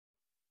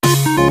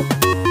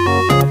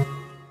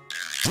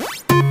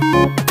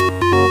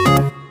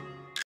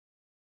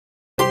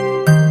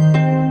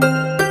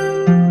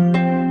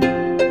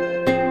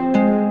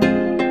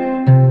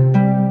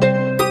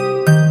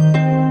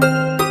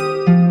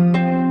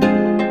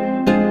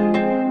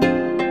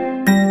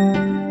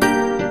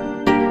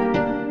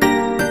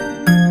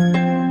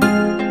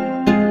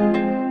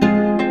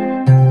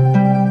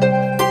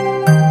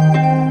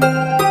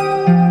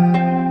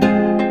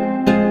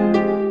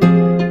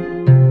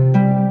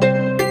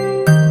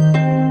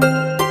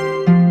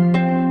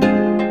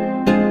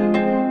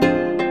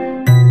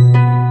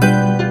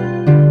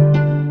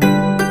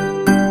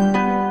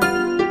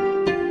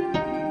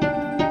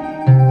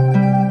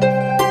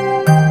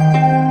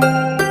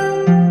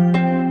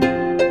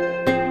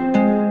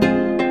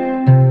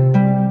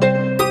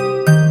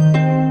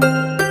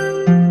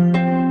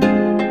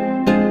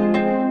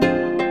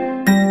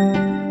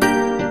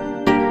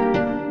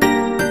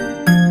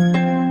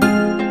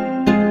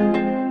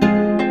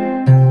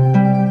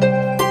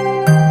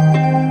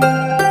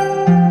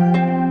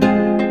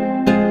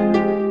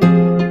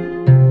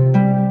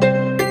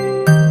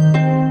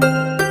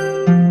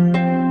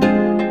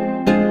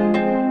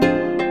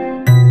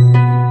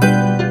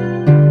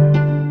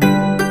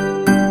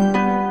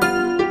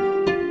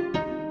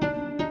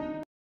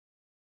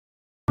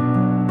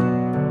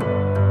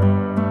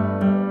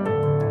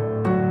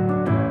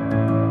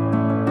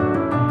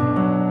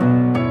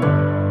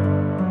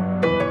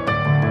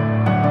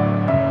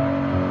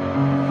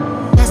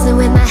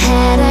my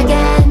head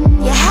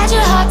again. You had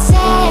your heart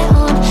set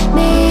on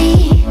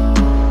me,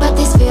 but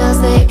these feels,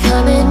 they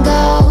come and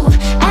go,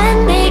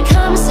 and they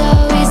come so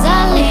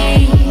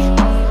easily.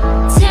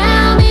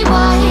 Tell me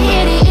what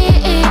it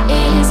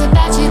is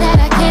about you that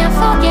I can't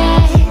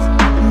forget,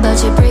 but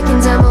you're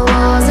breaking down my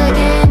walls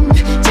again,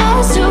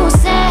 just to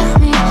set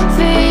me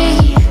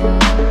free.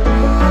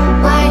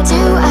 Why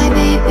do I,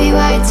 baby,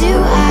 why do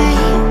I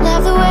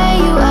love the way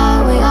you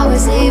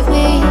always leave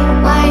me?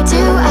 Why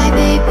do I,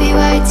 baby,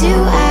 why do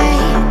I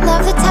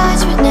love the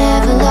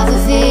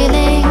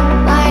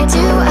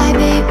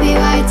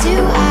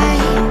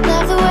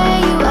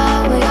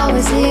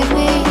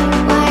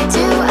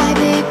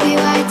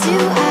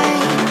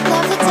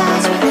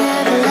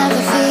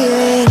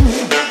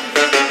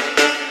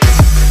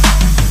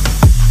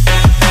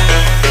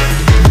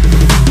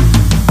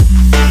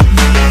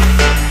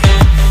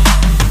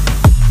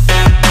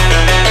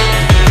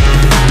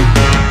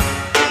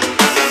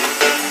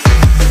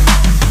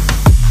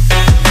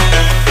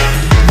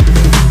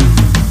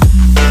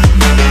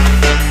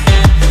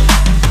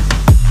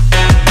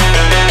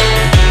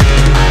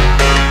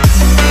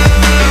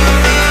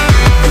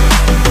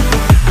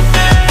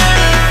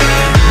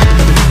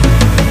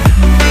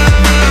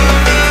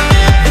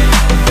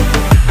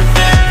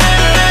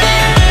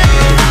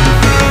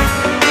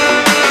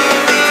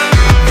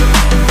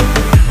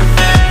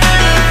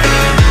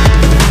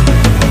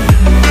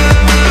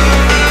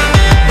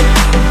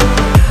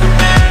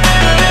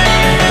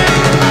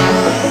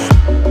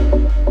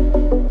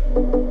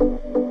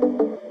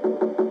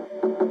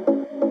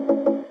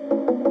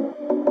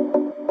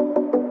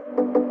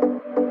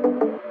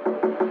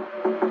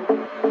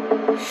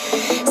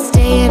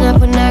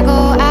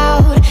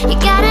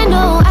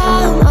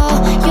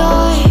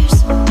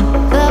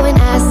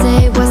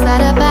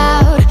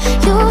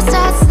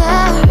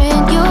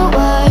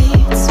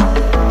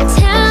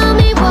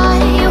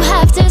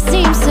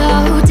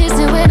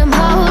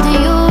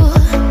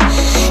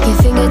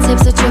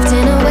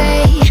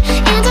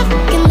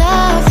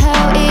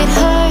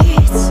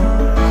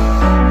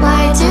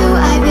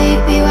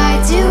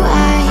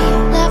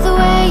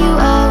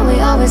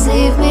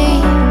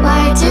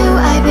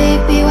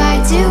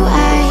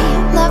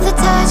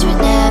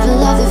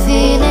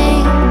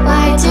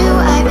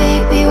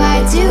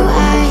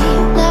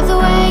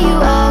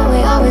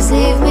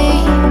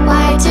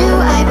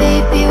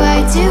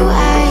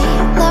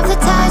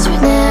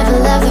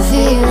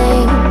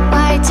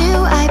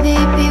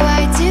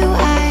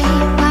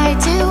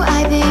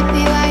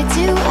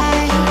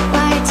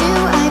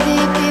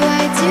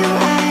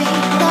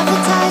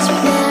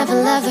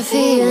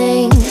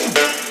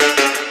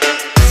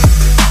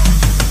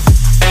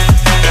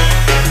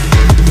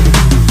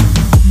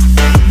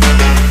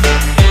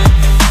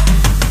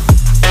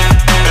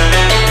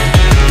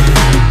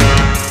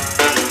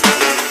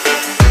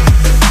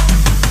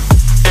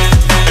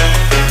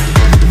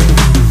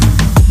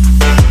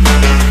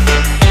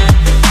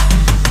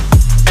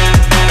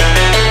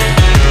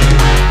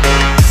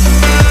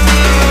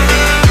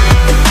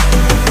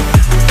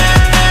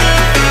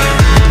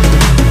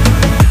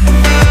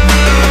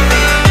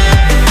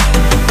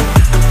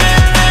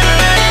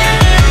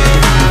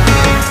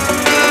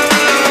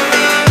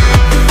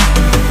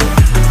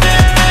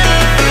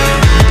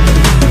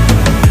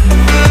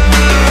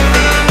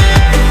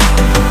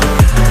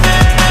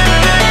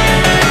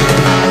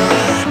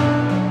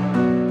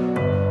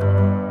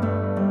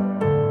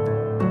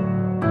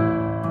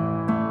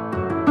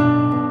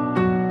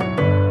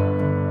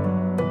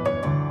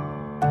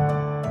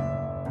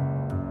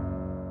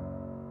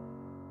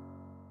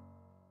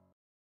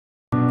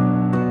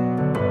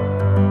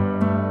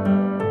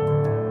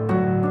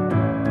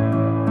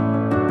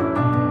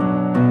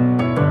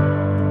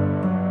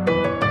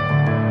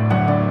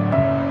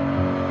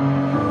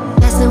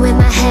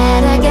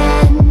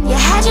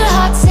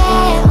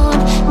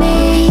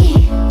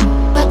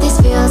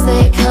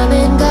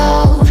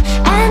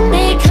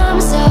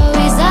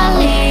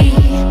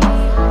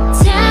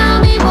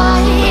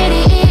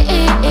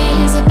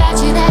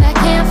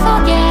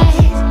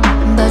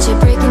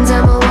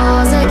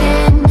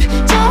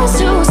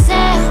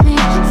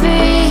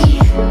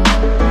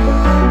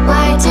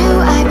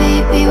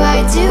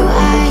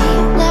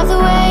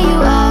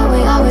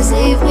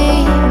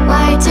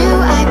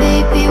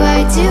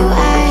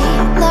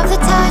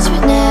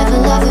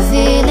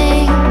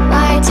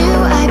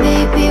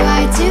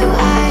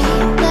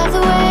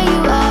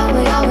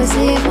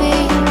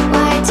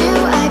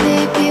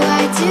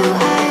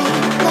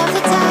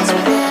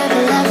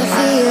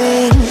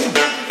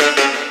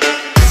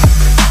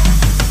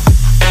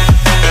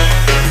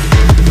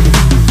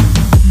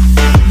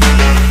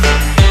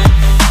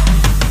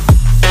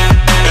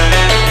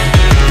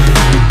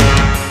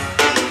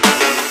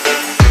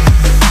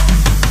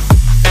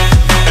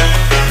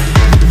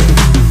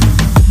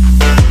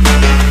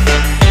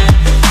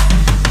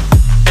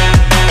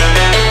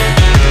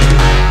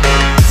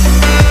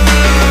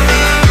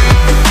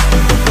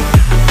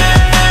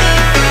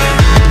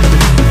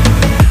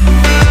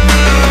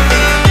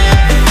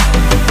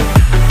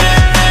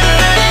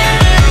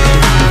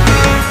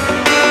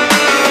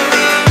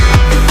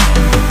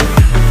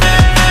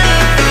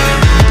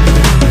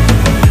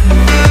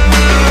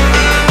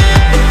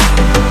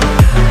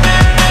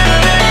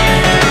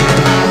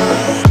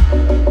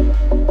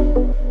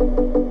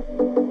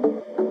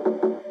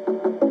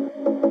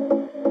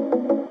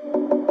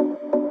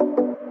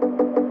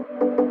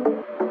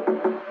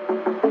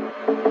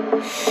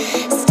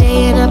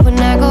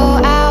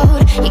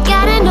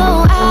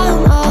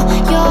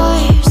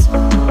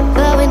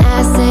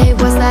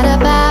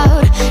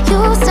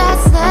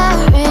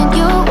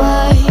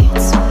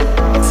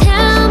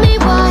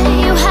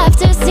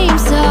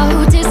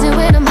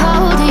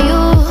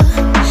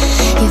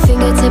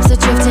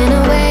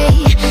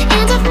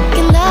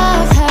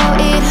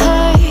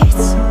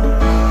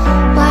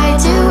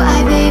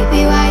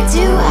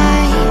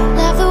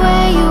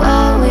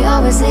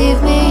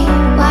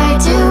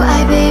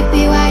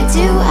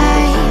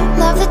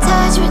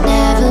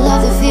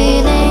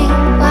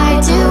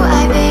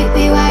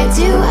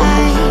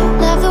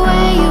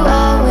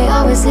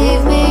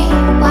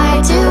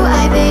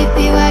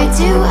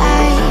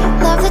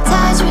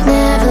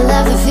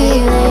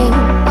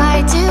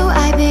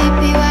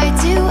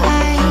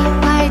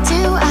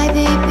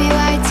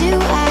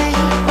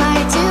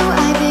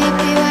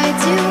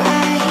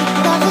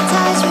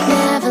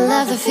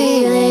the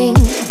feeling.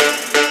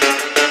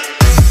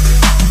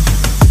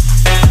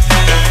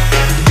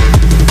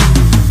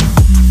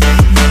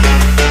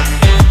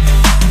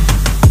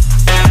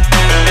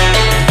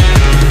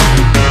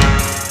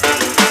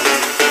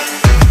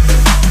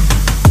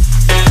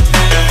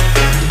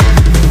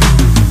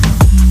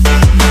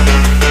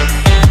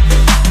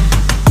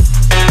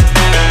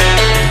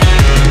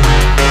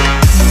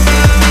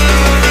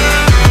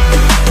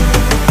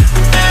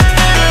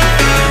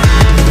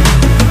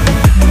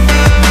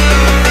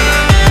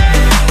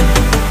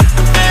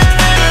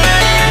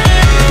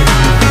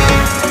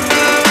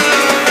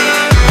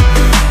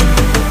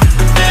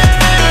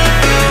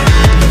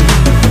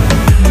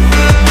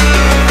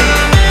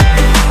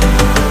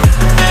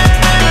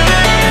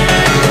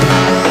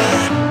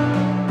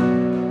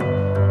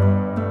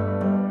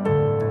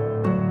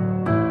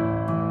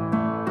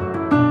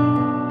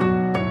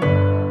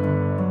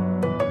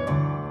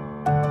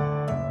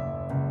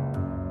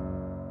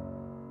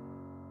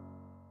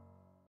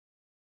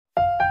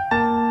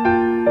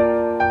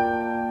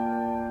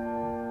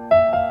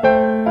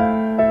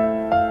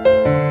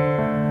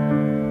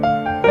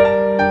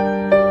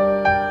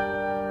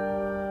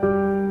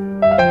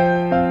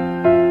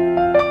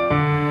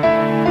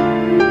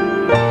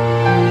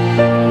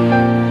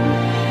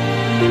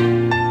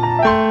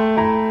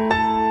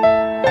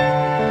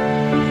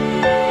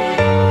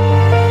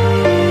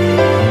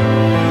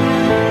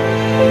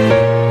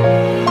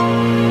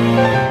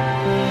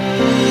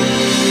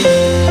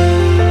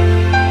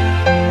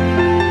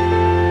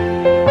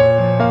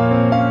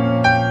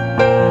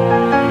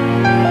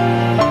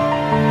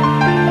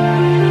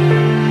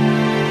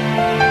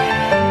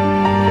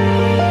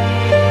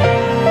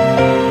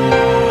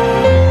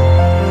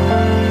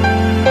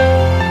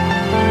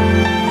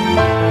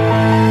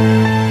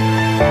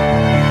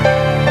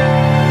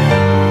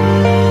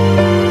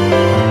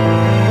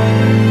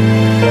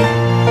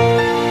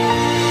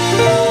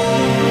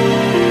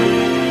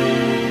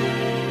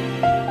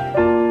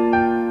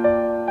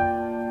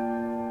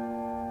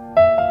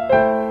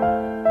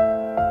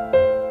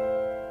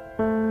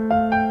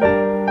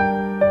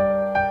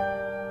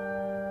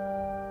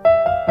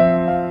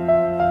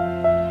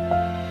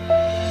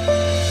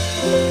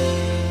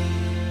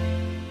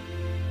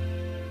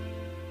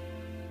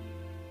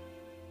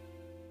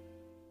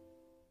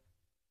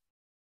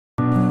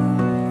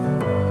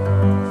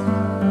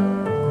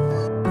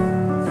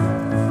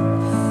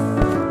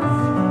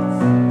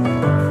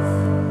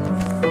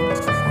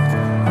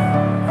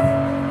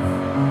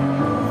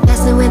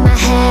 In my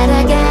head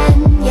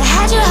again, you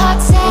had your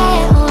heart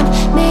set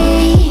on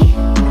me,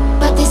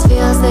 but these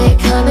feels, they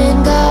come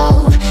and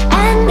go,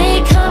 and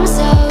they come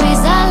so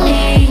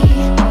easily.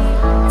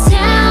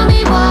 Tell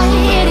me what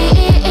it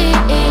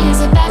is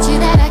about you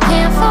that I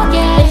can't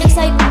forget.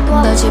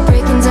 But you're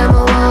breaking down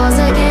my walls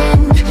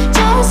again,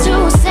 just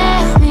to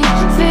set me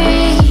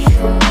free.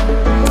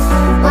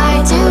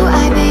 Why do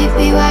I,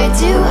 baby, why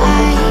do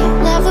I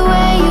love the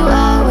way you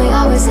are, we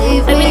always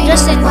leave me?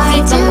 Why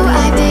do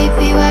I,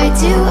 baby, why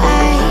do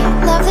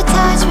I love the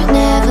touch but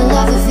never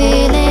love the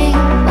feeling?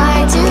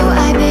 Why do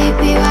I,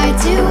 baby, why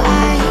do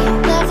I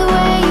love the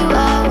way you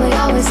are, we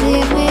always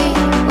leave me?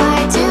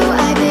 Why do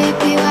I,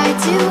 baby, why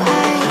do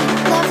I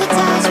love the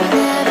touch but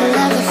never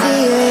love the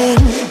feeling?